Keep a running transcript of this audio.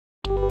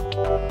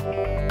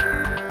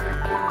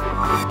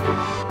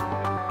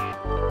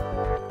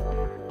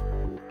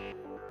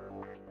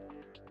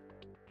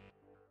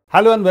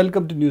Hello and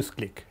welcome to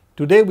Newsclick.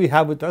 Today we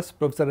have with us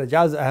Professor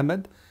Aijaz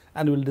Ahmad,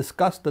 and we will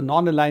discuss the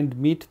non-aligned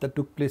meet that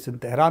took place in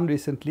Tehran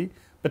recently,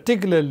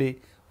 particularly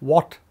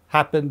what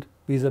happened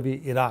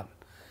vis-a-vis Iran.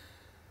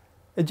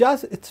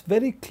 Aijaz, it's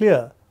very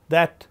clear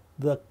that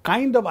the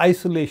kind of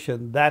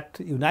isolation that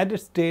United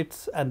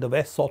States and the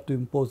West sought to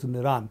impose in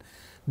Iran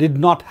did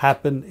not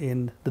happen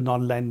in the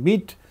non-aligned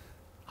meet.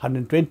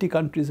 120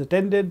 countries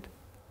attended,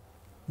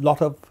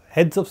 lot of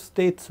heads of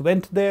states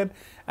went there,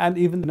 and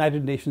even the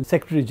United Nations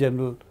Secretary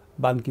General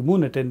Ban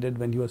Ki-moon attended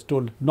when he was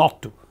told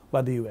not to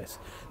by the US.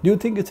 Do you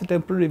think it's a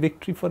temporary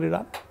victory for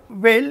Iran?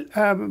 Well,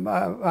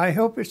 I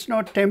hope it's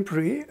not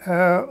temporary.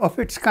 Of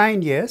its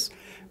kind, yes.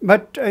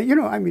 But,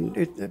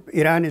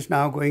 Iran is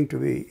now going to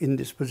be in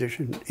this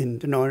position in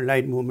the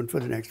non-aligned movement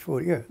for the next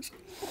 4 years.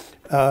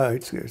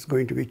 It's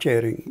going to be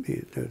chairing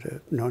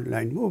the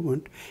non-aligned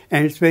movement.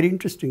 And it's very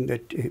interesting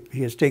that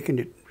he has taken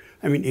it.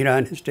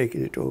 Iran has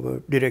taken it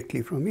over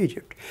directly from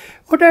Egypt.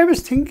 What I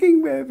was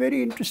thinking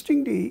very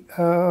interestingly,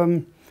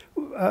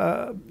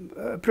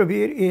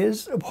 Pravir,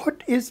 is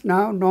what is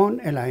now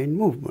non-aligned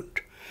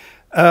movement?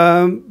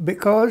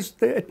 Because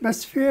the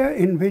atmosphere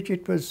in which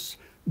it was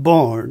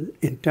born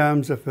in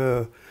terms of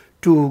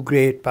two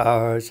great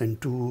powers and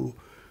two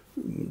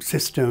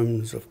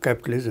systems of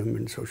capitalism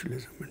and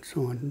socialism and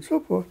so on and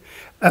so forth,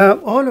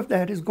 all of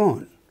that is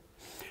gone.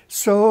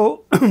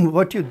 So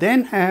what you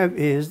then have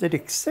is that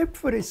except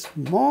for a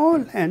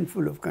small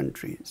handful of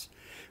countries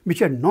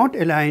which are not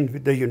aligned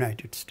with the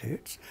United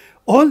States,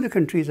 all the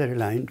countries are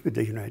aligned with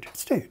the United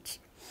States.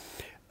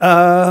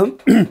 So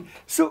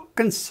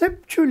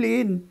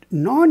conceptually,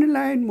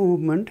 non-aligned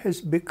movement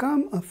has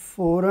become a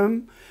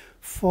forum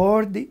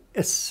for the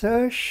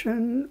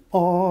assertion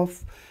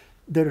of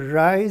the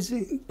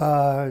rising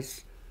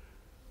powers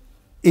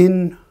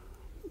in,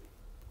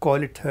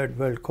 call it third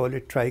world, call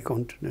it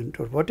tricontinent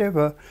or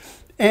whatever,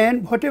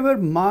 and whatever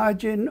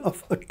margin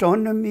of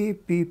autonomy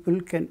people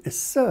can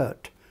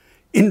assert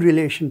in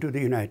relation to the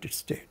United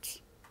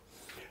States.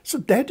 So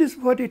that is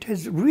what it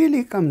has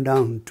really come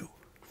down to.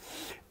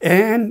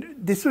 And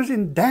this was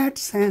in that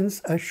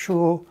sense a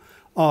show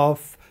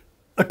of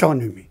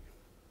autonomy.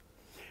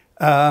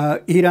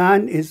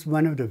 Iran is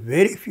one of the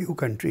very few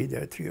countries,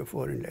 there are 3 or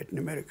 4 in Latin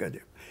America,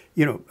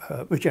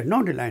 which are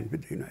not aligned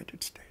with the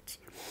United States.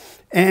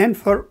 And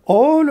for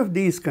all of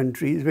these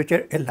countries which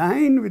are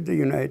aligned with the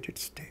United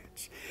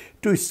States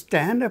to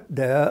stand up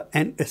there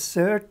and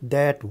assert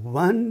that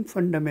one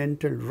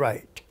fundamental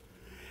right,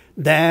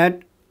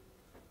 that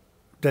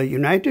the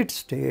United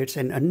States,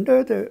 and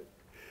under the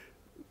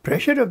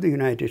pressure of the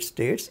United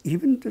States,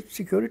 even the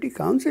Security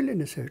Council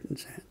in a certain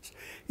sense,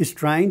 is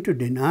trying to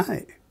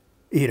deny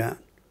Iran.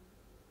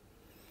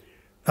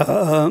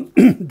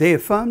 They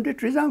affirmed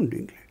it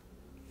resoundingly.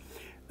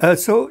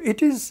 So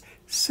it is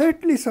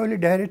certainly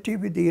solidarity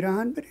with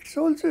Iran, but it's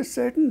also a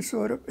certain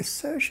sort of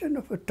assertion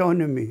of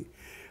autonomy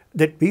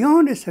that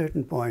beyond a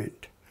certain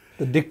point,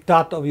 the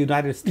diktat of the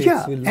United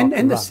States will not run.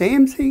 And the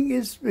same thing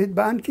is with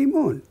Ban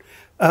Ki-moon.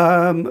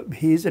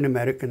 He's an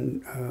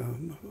American,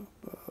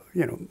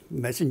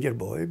 messenger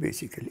boy,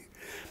 basically.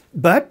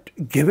 But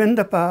given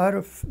the power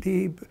of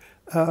the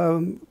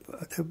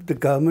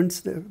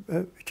governments,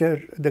 which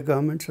are the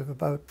governments of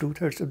about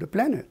 2/3 of the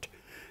planet,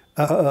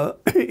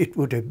 it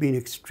would have been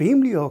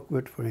extremely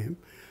awkward for him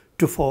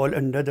to fall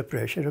under the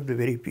pressure of the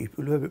very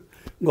people who have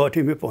got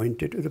him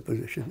appointed to the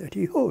position that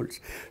he holds.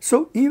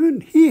 So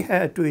even he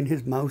had to, in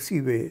his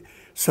mousy way,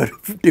 sort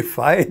of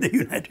defy the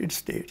United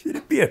States and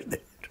appear there.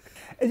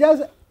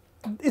 Aijaz,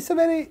 it's a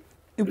very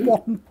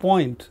important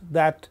point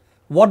that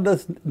what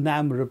does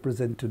NAM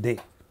represent today?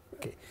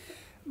 Okay.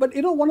 But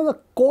one of the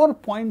core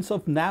points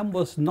of NAM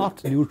was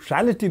not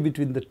neutrality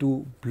between the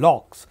two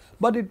blocs,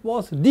 but it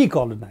was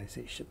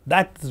decolonization.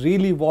 That's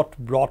really what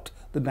brought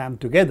the NAM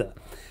together.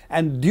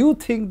 And do you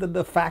think that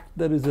the fact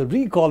there is a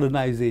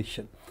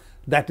recolonization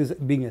that is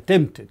being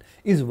attempted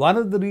is one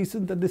of the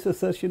reasons that this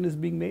assertion is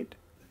being made?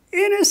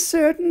 In a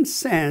certain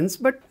sense,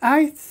 but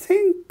I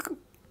think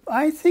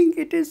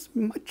it is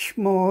much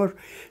more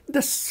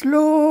the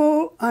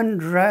slow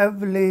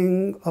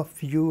unraveling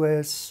of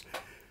US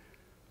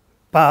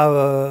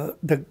power,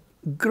 the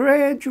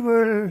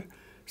gradual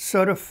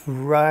sort of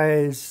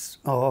rise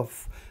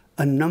of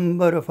a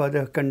number of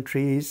other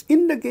countries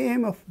in the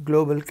game of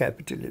global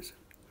capitalism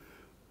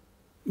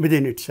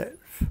within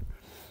itself.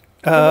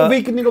 The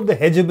weakening of the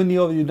hegemony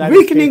of the United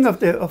Weakening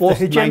States of the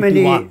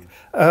hegemony.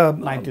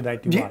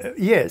 1991.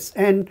 Yes,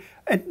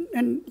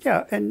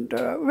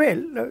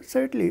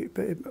 certainly,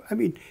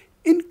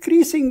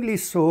 increasingly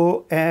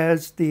so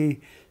as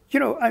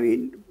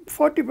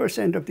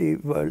 40% of the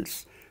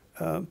world's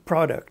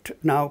product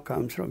now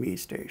comes from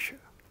East Asia.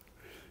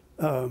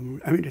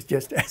 It's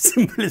just as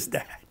simple as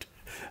that.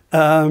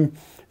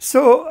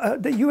 So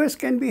the US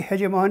can be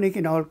hegemonic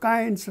in all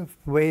kinds of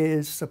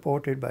ways,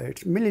 supported by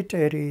its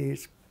military,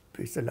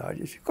 it's the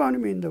largest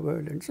economy in the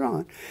world and so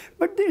on.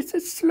 But there's a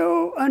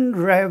slow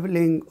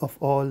unraveling of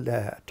all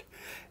that.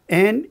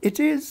 And it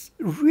is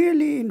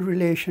really in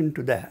relation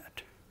to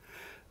that.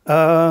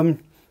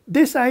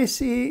 This I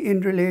see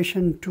in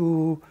relation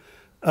to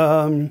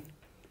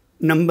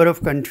Number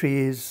of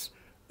countries,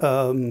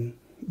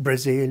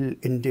 Brazil,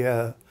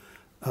 India,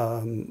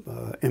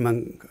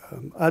 among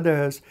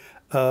others,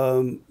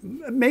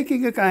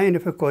 making a kind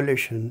of a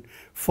coalition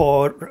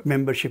for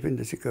membership in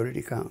the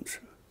Security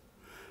Council.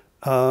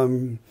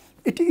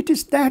 It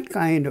is that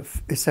kind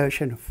of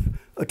assertion of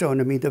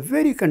autonomy, the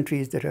very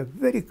countries that are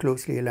very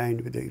closely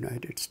aligned with the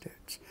United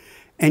States,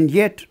 and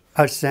yet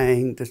are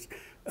saying that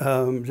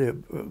the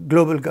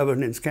global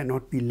governance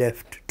cannot be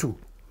left to,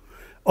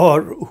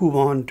 or who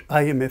want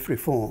IMF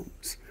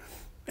reforms,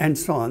 and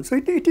so on. So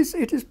it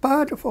is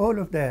part of all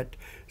of that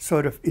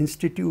sort of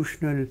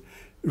institutional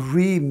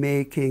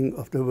remaking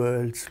of the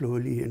world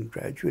slowly and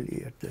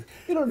gradually.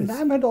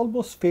 NAM had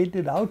almost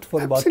faded out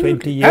for about Absolutely,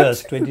 20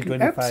 years, absolutely, 20,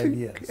 25 absolutely,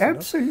 years.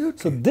 absolutely.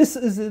 So this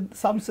is in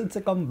some sense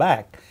a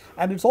comeback.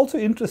 And it's also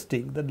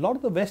interesting that a lot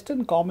of the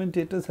Western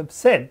commentators have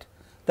said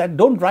that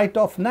don't write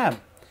off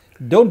NAM.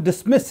 Don't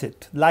dismiss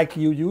it like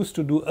you used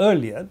to do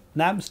earlier.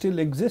 NAM still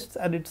exists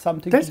and it's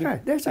something to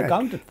be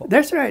accounted for.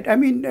 That's right. I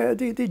mean,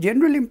 the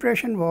general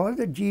impression was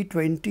that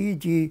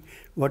G20,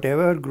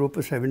 whatever, Group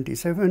of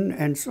 77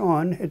 and so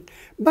on had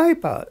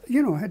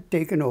bypassed, had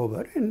taken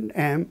over,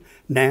 and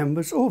NAM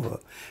was over.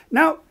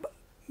 Now,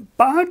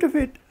 part of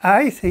it,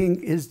 I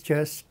think, is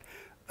just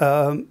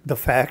the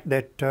fact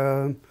that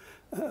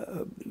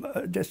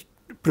just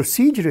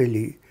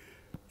procedurally,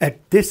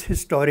 at this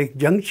historic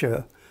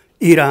juncture,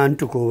 Iran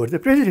took over the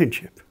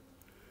presidentship.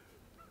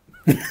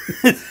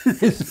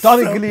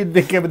 Historically, it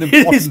became an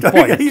important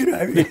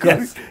point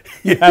because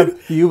you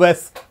have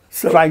US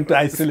trying to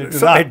isolate Iran.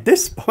 So at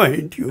this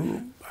point,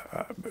 you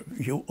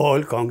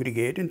all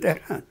congregate in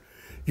Tehran.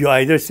 You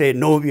either say,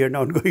 no, we are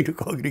not going to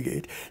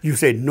congregate. You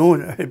say, no,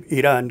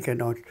 Iran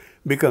cannot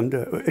become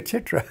the,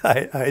 etc.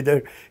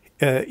 Either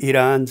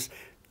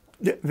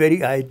the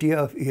very idea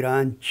of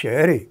Iran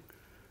chairing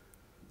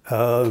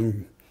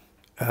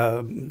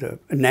the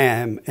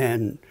NAM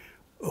and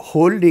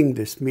holding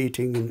this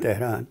meeting in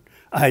Tehran,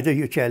 either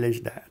you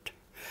challenge that.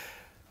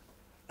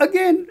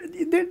 Again,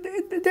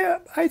 there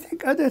are, I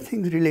think, other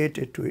things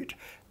related to it.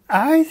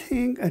 I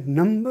think a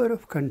number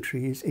of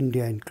countries,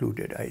 India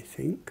included, I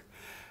think,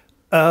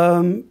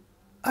 are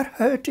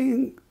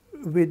hurting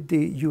with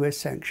the US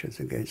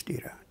sanctions against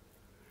Iran.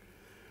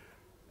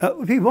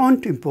 We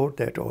won't import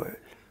that oil.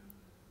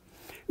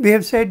 We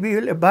have said we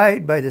will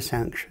abide by the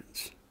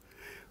sanctions.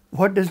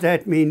 What does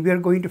that mean? We are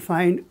going to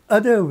find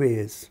other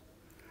ways.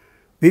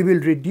 We will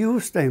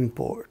reduce the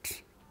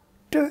imports.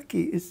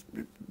 Turkey is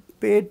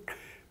paid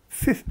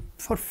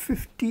for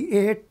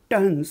 58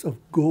 tons of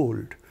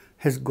gold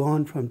has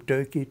gone from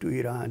Turkey to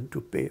Iran to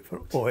pay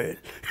for oil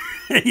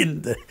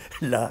in the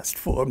last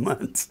 4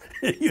 months.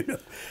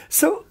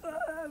 So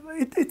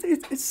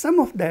it's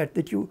some of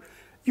that you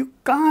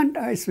can't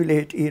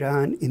isolate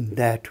Iran in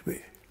that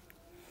way.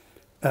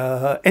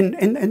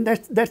 And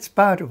that's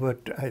part of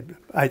what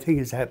I think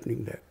is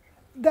happening there.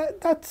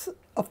 That's,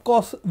 of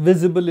course,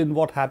 visible in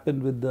what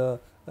happened with the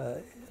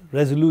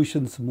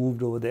resolutions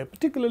moved over there,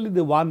 particularly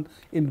the one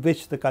in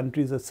which the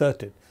countries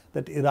asserted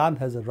that Iran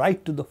has a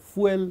right to the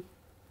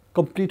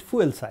complete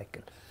fuel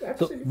cycle,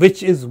 so,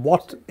 which is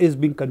what is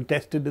being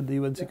contested in the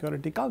UN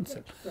Security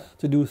Council.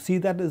 So do you see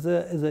that as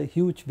a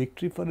huge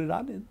victory for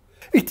Iran?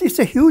 It's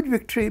a huge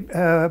victory,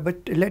 but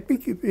let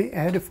me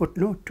add a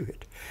footnote to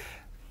it.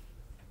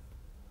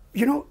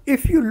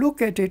 If you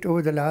look at it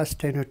over the last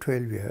 10 or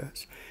 12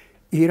 years,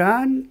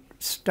 Iran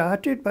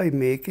started by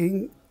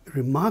making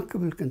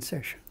remarkable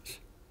concessions.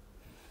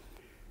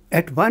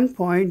 At one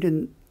point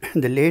in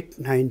the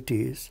late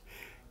 90s,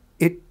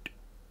 it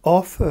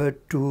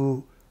offered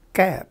to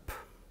cap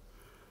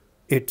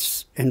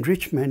its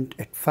enrichment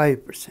at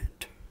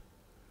 5%.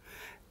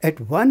 At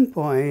one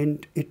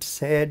point, it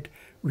said,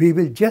 we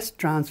will just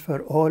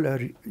transfer all our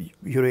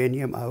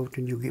uranium out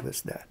and you give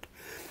us that.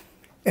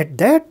 At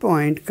that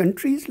point,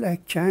 countries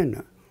like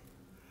China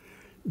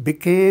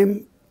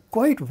became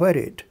quite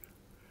worried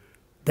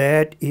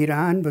that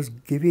Iran was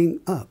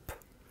giving up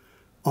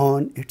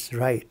on its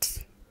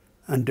rights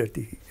under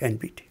the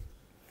NPT.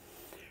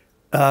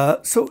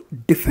 So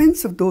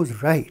defense of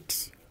those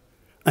rights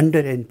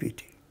under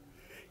NPT,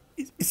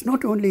 it's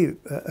not only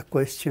a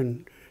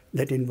question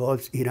that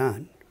involves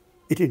Iran,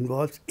 it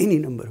involves any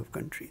number of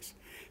countries,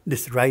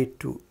 this right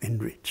to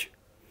enrich.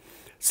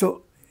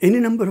 So any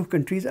number of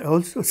countries are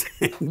also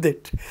saying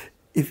that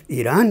if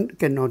Iran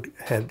cannot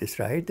have this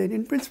right, then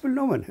in principle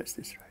no one has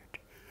this right.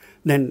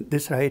 Then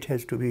this right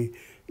has to be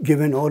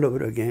given all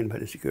over again by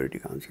the Security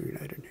Council of the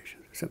United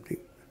Nations,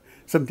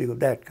 something of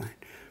that kind.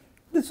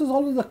 This was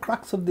always the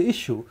crux of the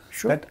issue,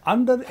 that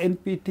under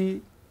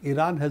NPT,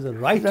 Iran has a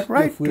right to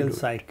the fuel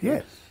cycle.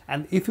 Yes.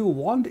 And if you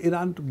want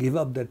Iran to give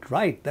up that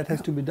right, that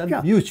has to be done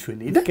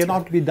mutually. It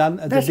cannot be done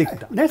as a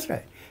dicta. That's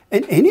right.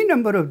 And any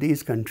number of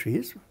these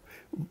countries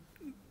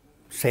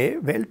say,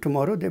 well,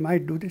 tomorrow they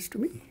might do this to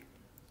me.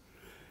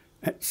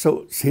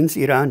 So since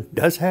Iran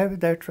does have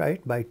that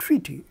right by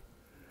treaty,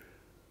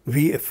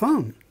 we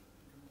affirm.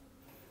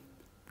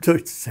 So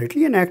it's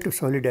certainly an act of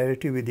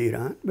solidarity with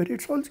Iran, but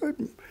it's also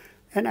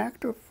an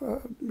act of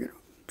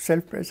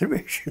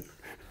self-preservation.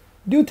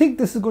 Do you think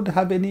this is going to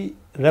have any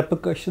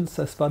repercussions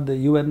as far as the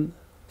UN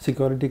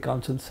Security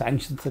Council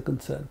sanctions are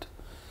concerned?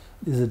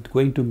 Is it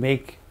going to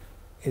make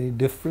any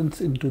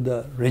difference into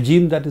the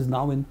regime that is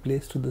now in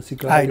place to the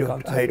Security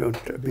Council? I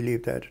don't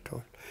believe that at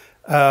all.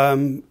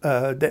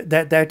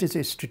 That is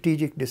a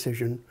strategic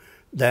decision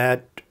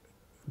that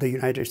the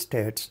United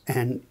States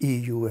and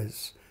EU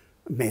has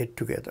made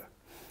together.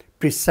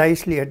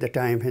 Precisely at the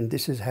time when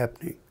this is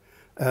happening,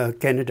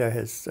 Canada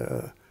has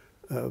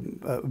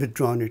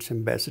withdrawn its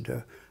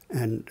ambassador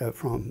and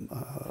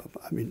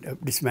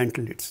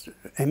dismantled its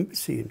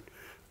embassy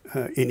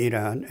in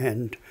Iran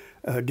and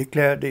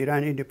declared the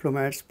Iranian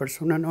diplomats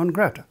persona non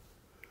grata.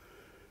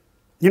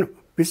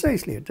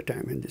 Precisely at the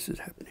time when this is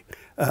happening.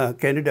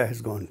 Canada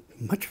has gone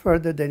much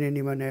further than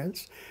anyone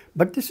else,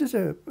 but this is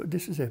a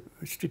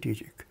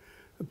strategic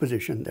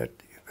position that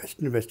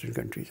the Western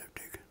countries have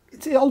taken.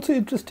 It's also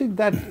interesting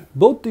that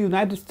both the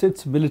United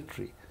States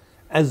military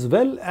as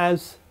well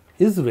as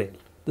Israel,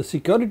 the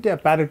security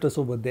apparatus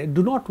over there,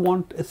 do not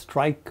want a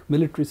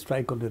military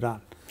strike on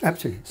Iran.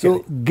 Absolutely. So,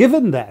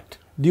 given that,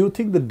 do you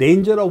think the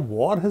danger of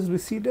war has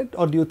receded,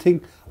 or do you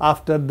think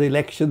after the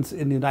elections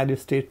in the United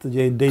States, the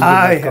danger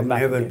has come back?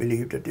 I have never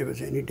believed that there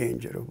was any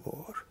danger of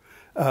war.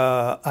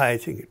 I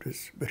think it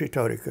was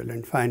rhetorical,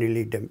 and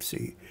finally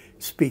Dempsey,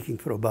 speaking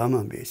for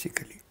Obama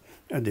basically,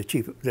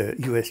 the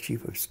US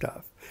Chief of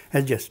Staff,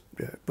 has just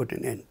put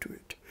an end to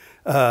it.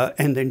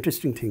 And the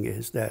interesting thing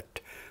is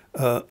that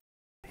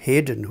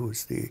Hayden,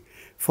 who's the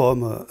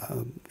former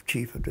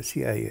chief of the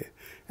CIA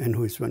and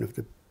who is one of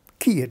the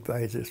key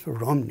advisors for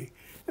Romney,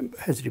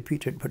 has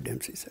repeated what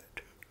Dempsey said.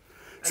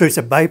 So it's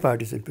a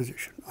bipartisan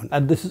position.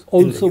 And this is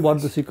also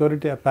what the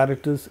security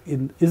apparatus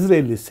in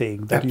Israel is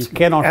saying, that you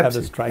cannot have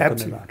a strike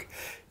on Iran.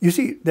 You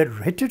see, the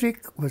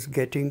rhetoric was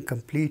getting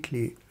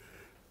completely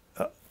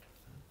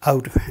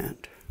out of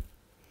hand.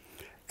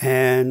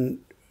 And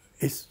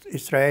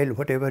Israel,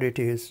 whatever it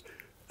is,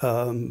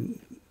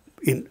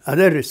 in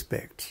other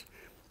respects,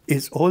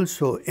 is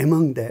also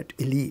among that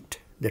elite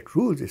that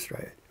rules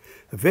Israel,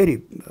 a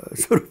very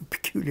sort of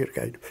peculiar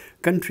kind of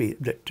country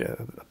that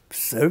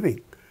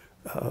serving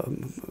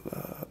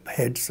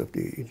heads of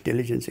the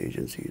intelligence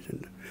agencies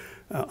and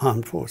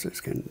armed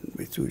forces can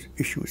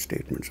issue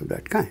statements of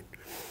that kind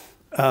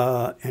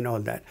and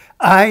all that.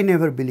 I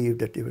never believed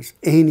that there was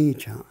any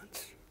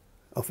chance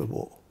of a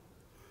war,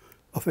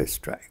 of a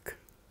strike.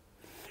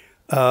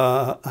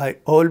 I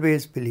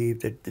always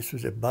believed that this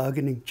was a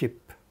bargaining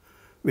chip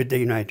with the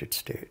United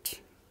States.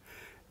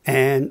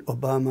 And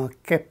Obama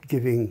kept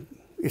giving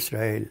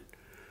Israel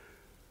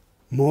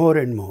more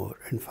and more,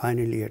 and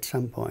finally at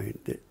some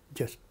point they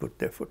just put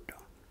their foot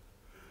down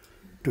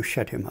to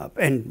shut him up.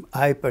 And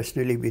I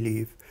personally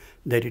believe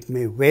that it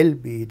may well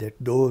be that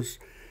those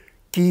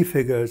key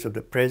figures of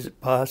the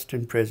past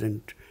and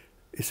present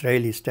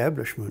Israeli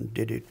establishment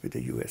did it with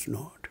a US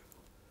nod.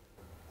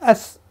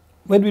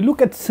 When we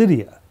look at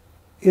Syria,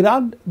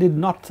 Iran did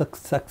not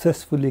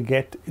successfully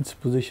get its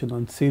position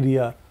on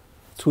Syria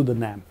through the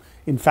NAM.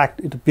 In fact,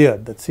 it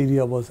appeared that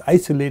Syria was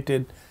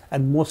isolated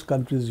and most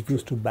countries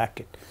refused to back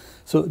it.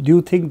 So do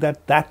you think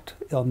that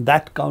on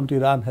that count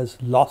Iran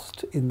has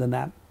lost in the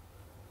NAM?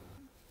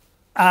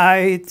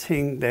 I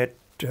think that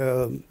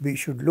we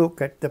should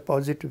look at the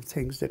positive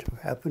things that have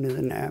happened in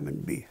the NAM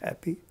and be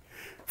happy.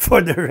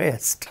 For the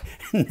rest,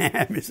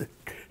 NAM is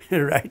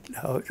right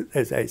now,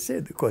 as I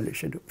said, the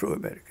coalition of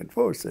pro-American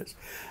forces.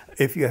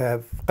 If you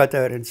have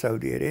Qatar and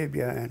Saudi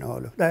Arabia and all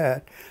of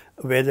that,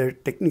 whether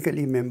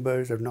technically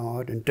members or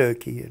not, and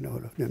Turkey and all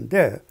of them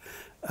there,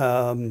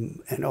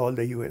 and all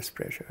the US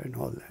pressure and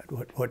all that,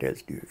 what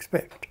else do you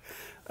expect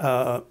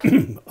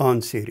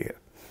on Syria?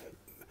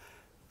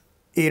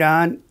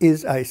 Iran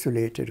is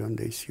isolated on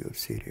the issue of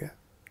Syria,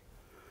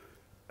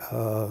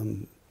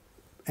 and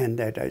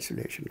that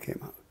isolation came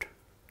out.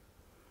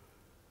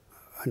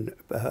 And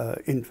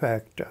in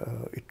fact,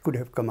 it could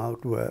have come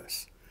out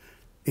worse,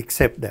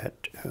 except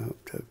that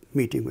the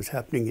meeting was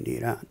happening in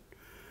Iran.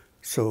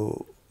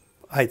 So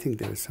I think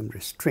there was some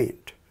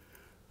restraint.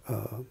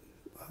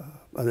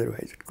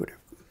 Otherwise, it could have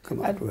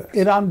come out worse.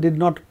 Iran did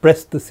not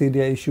press the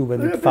Syria issue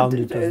when it found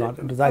it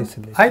was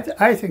isolated.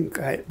 I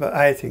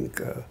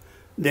think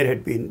there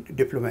had been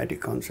diplomatic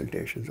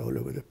consultations all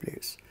over the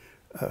place,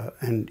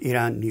 and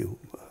Iran knew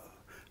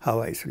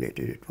how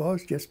isolated it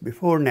was. Just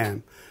before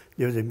NAM,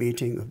 there was a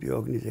meeting of the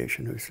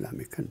Organization of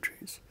Islamic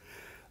Countries,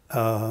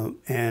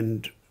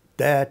 and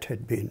that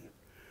had been,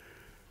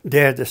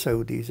 there the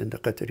Saudis and the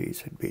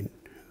Qataris had been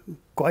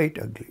quite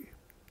ugly,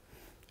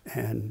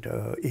 and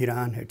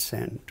Iran had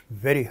sent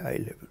very high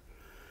level,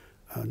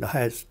 the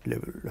highest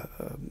level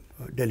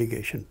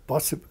delegation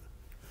possible.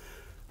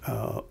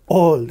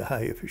 All the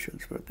high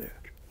officials were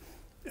there,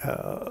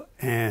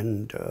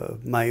 and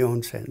my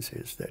own sense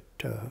is that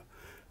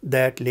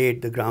that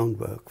laid the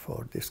groundwork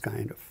for this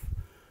kind of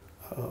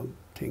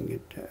thing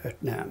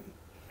at NAM.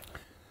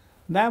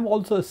 NAM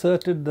also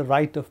asserted the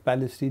right of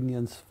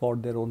Palestinians for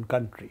their own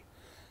country.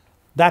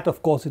 That,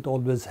 of course, it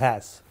always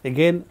has.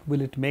 Again,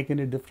 will it make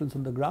any difference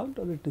on the ground,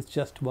 or it is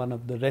just one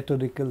of the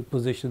rhetorical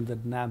positions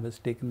that NAM has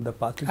taken in the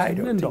past? I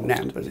don't think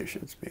NAM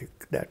positions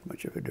make that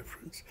much of a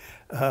difference.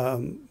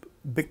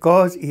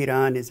 Because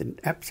Iran is an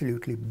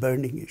absolutely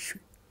burning issue,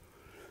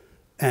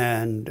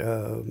 and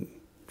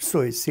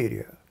so is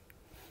Syria.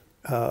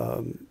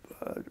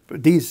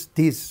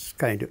 These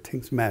kind of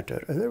things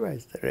matter.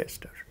 Otherwise, the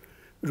rest are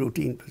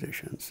routine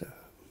positions.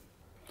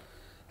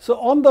 So,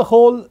 on the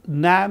whole,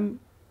 NAM,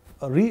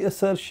 a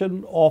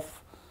reassertion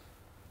of,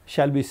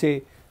 shall we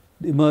say,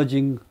 the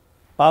emerging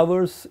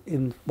powers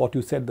in what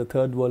you said, the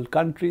third world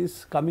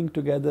countries coming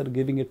together,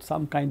 giving it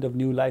some kind of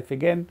new life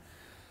again.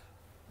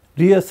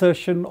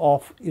 Reassertion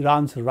of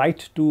Iran's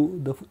right to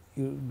the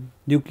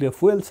nuclear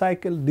fuel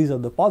cycle. These are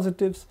the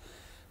positives.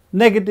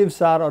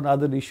 Negatives are on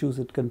other issues.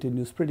 It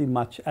continues pretty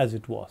much as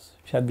it was.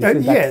 Shall we say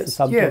that's the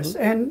sum total? Yes,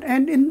 and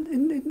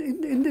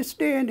in this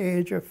day and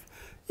age of,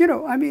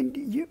 I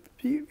mean,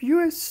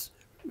 US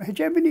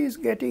hegemony is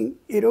getting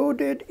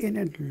eroded in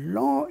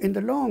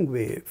the long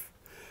wave,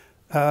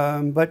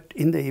 but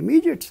in the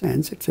immediate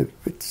sense, it's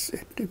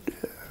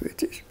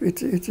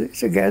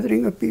a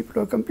gathering of people who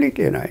are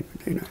completely aligned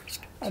with the United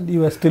States. And the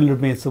US still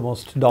remains the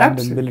most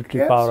dominant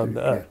military power on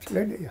the earth.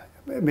 Absolutely, yeah.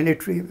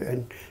 Military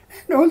and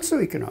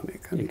also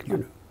economic. I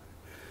mean,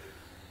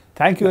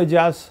 Thank you,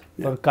 Aijaz,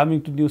 for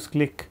coming to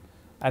Newsclick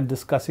and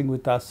discussing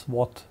with us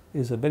what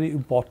is a very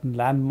important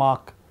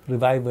landmark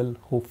revival,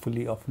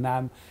 hopefully, of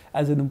NAM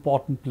as an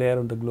important player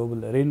on the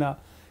global arena,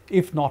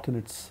 if not in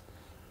its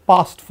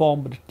past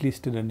form, but at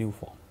least in a new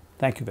form.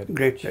 Thank you very much.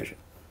 Great pleasure.